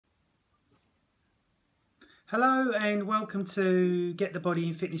Hello and welcome to Get the Body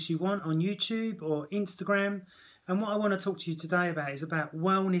and Fitness You Want on YouTube or Instagram. And what I want to talk to you today about is about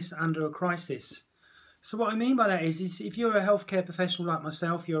wellness under a crisis. So what I mean by that is if you're a healthcare professional like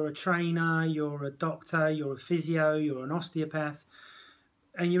myself, you're a trainer, you're a doctor, you're a physio, you're an osteopath,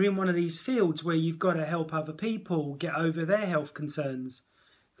 and you're in one of these fields where you've got to help other people get over their health concerns,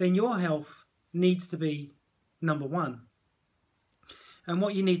 then your health needs to be number one. And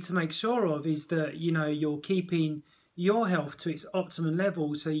what you need to make sure of is that, you're keeping your health to its optimum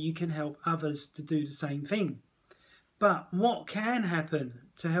level so you can help others to do the same thing. But what can happen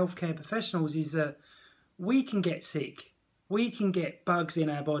to healthcare professionals is that we can get sick. We can get bugs in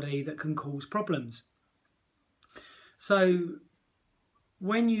our body that can cause problems. So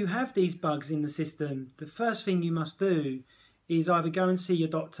when you have these bugs in the system, the first thing you must do is either go and see your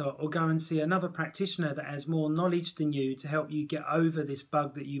doctor or go and see another practitioner that has more knowledge than you to help you get over this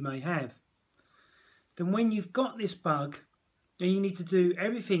bug that you may have. Then when you've got this bug, then you need to do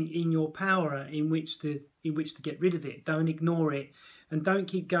everything in your power in which to get rid of it. Don't ignore it, and don't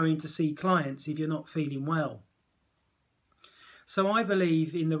keep going to see clients if you're not feeling well. So I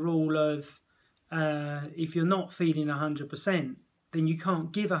believe in the rule of if you're not feeling 100%, then you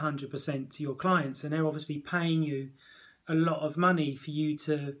can't give 100% to your clients, and they're obviously paying you a lot of money for you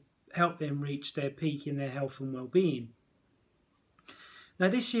to help them reach their peak in their health and well-being. Now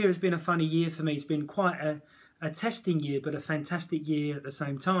this year has been a funny year for me. It's been quite a testing year, but a fantastic year at the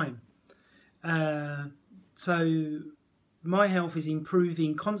same time. So my health is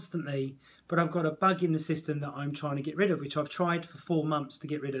improving constantly, but I've got a bug in the system that I'm trying to get rid of, which I've tried for 4 months to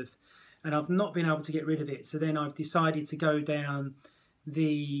get rid of, and I've not been able to get rid of it. So then I've decided to go down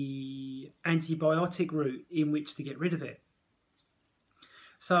the antibiotic route in which to get rid of it.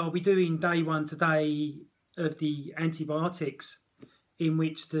 So I'll be doing day one today of the antibiotics in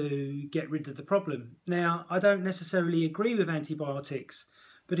which to get rid of the problem. Now, I don't necessarily agree with antibiotics,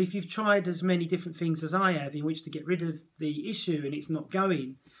 but if you've tried as many different things as I have in which to get rid of the issue and it's not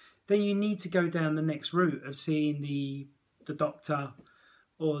going, then you need to go down the next route of seeing the doctor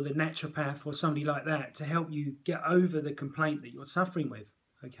or the naturopath or somebody like that to help you get over the complaint that you're suffering with,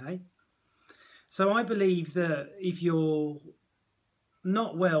 okay? So I believe that if you're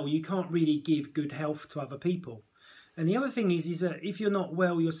not well, you can't really give good health to other people. And the other thing is that if you're not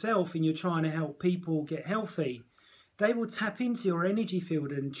well yourself and you're trying to help people get healthy, they will tap into your energy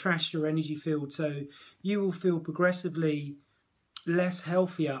field and trash your energy field, so you will feel progressively less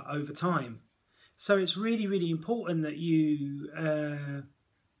healthier over time. So it's really, really important that you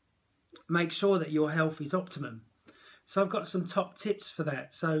make sure that your health is optimum. So I've got some top tips for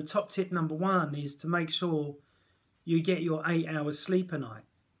that. So top tip number one is to make sure you get your 8 hours sleep a night.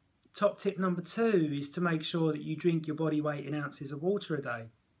 Top tip number two is to make sure that you drink your body weight in ounces of water a day.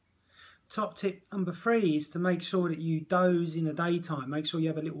 Top tip number three is to make sure that you doze in the daytime. Make sure you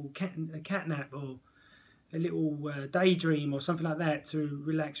have a little cat nap or a little daydream or something like that to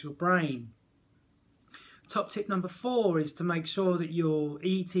relax your brain. Top tip number four is to make sure that you're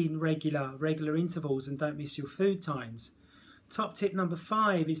eating regular intervals and don't miss your food times. Top tip number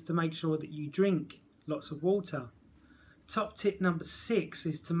five is to make sure that you drink lots of water. Top tip number six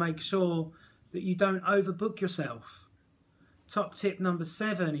is to make sure that you don't overbook yourself. Top tip number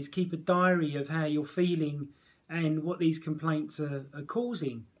seven is keep a diary of how you're feeling and what these complaints are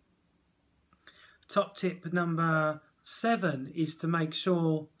causing. Top tip number seven is to make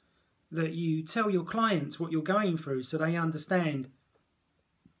sure that you tell your clients what you're going through so they understand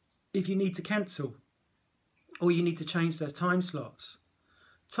if you need to cancel or you need to change those time slots.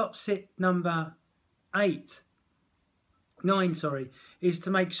 Top tip number nine, is to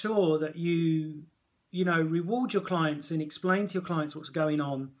make sure that you reward your clients and explain to your clients what's going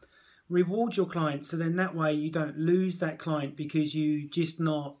on. Reward your clients so then that way you don't lose that client because you're just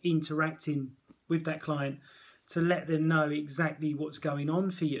not interacting with that client to let them know exactly what's going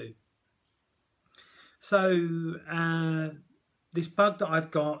on for you. So this bug that I've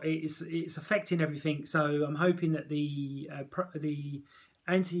got, it's affecting everything. So I'm hoping that the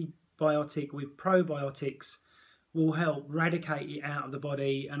antibiotic with probiotics will help eradicate it out of the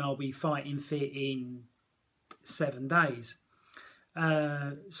body, and I'll be fighting fit in 7 days.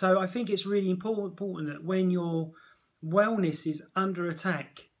 So I think it's really important that when your wellness is under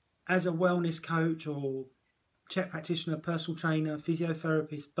attack as a wellness coach or chat practitioner, personal trainer,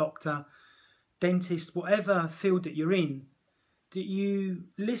 physiotherapist, doctor, dentist, whatever field that you're in, that you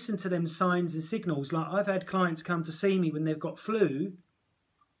listen to them signs and signals. Like I've had clients come to see me when they've got flu,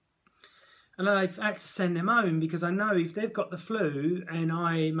 and I've had to send them home because I know if they've got the flu and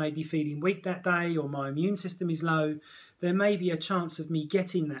I may be feeling weak that day or my immune system is low, there may be a chance of me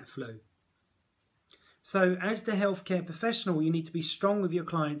getting that flu. So as the healthcare professional, you need to be strong with your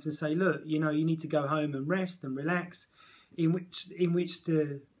clients and say, look, you need to go home and rest and relax, in which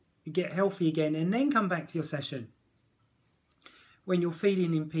to get healthy again, and then come back to your session when you're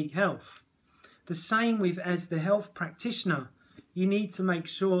feeling in peak health. The same with as the health practitioner, you need to make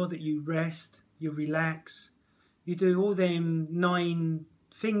sure that you rest, you relax, you do all them 9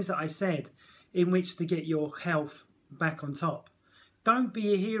 things that I said in which to get your health back on top. Don't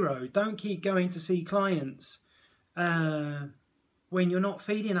be a hero. Don't keep going to see clients when you're not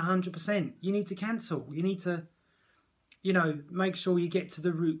feeling 100%. You need to cancel. You need to, make sure you get to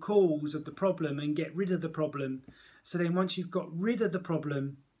the root cause of the problem and get rid of the problem. So then once you've got rid of the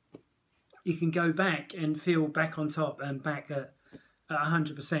problem, you can go back and feel back on top and back at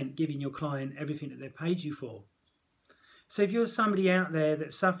 100%, giving your client everything that they've paid you for. So if you're somebody out there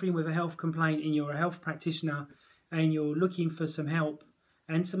that's suffering with a health complaint and you're a health practitioner and you're looking for some help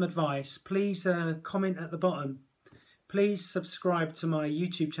and some advice, please comment at the bottom. Please subscribe to my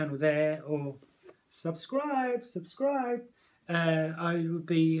YouTube channel there, or subscribe. I would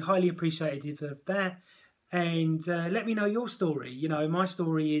be highly appreciative of that. And let me know your story. My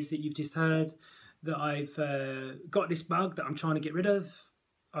story is that you've just heard that I've got this bug that I'm trying to get rid of.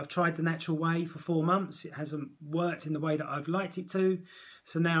 I've tried the natural way for 4 months. It hasn't worked in the way that I've liked it to.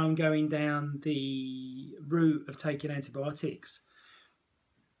 So now I'm going down the route of taking antibiotics.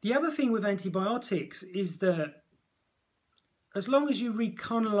 The other thing with antibiotics is that as long as you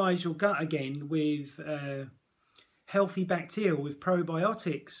recolonize your gut again with healthy bacteria, with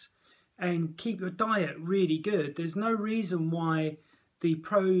probiotics, and keep your diet really good, there's no reason why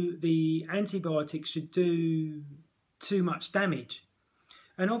the antibiotics should do too much damage.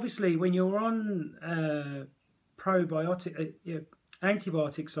 And obviously when you're on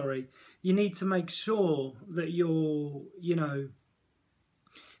antibiotics, you need to make sure that you're,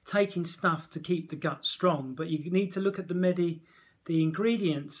 taking stuff to keep the gut strong. But you need to look at the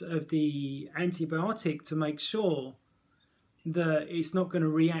ingredients of the antibiotic to make sure that it's not going to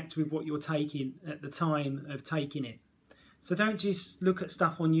react with what you're taking at the time of taking it. So don't just look at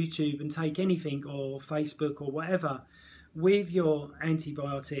stuff on YouTube and take anything, or Facebook or whatever, with your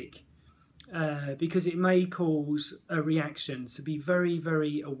antibiotic, because it may cause a reaction. So be very,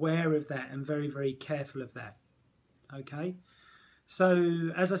 very aware of that and very, very careful of that. Okay.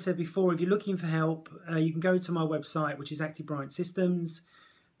 So as I said before, if you're looking for help, you can go to my website, which is Active Bryant Systems.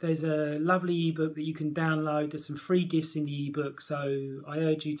 There's a lovely ebook that you can download. There's some free gifts in the ebook, so I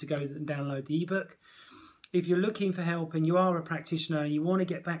urge you to go and download the ebook. If you're looking for help and you are a practitioner and you want to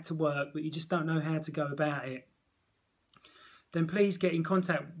get back to work but you just don't know how to go about it, then please get in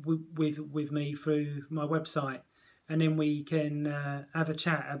contact with me through my website, and then we can have a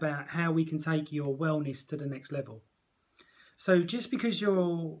chat about how we can take your wellness to the next level. So just because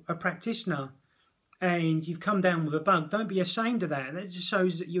you're a practitioner and you've come down with a bug, don't be ashamed of that. That just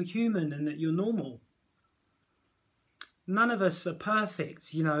shows that you're human and that you're normal. None of us are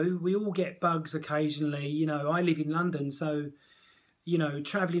perfect, we all get bugs occasionally. I live in London, so,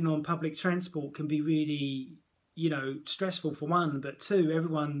 travelling on public transport can be really, stressful for one, but two,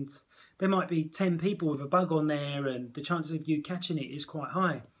 there might be 10 people with a bug on there, and the chances of you catching it is quite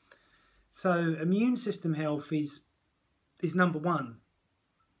high. So immune system health is number one.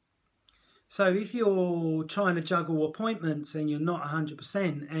 So if you're trying to juggle appointments and you're not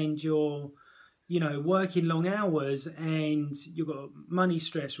 100% and you're, working long hours and you've got money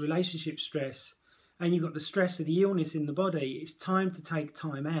stress, relationship stress, and you've got the stress of the illness in the body, it's time to take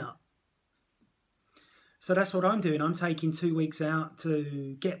time out. So that's what I'm doing. I'm taking 2 weeks out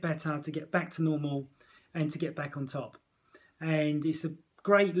to get better, to get back to normal, and to get back on top. And it's a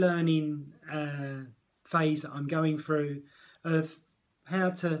great learning phase that I'm going through of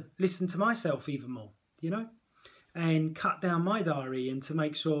how to listen to myself even more, and cut down my diary, and to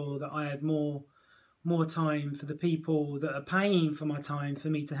make sure that I have more time for the people that are paying for my time for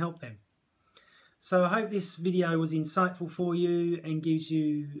me to help them. So I hope this video was insightful for you and gives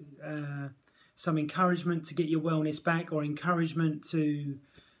you some encouragement to get your wellness back, or encouragement to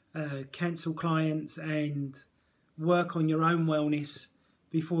cancel clients and work on your own wellness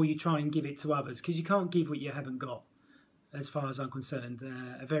before you try and give it to others, because you can't give what you haven't got, as far as I'm concerned.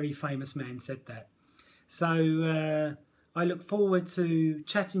 A very famous man said that. So I look forward to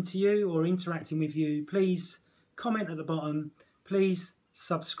chatting to you or interacting with you. Please comment at the bottom. Please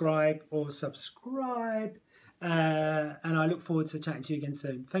subscribe. And I look forward to chatting to you again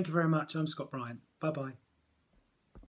soon. Thank you very much. I'm Scott Bryant. Bye-bye.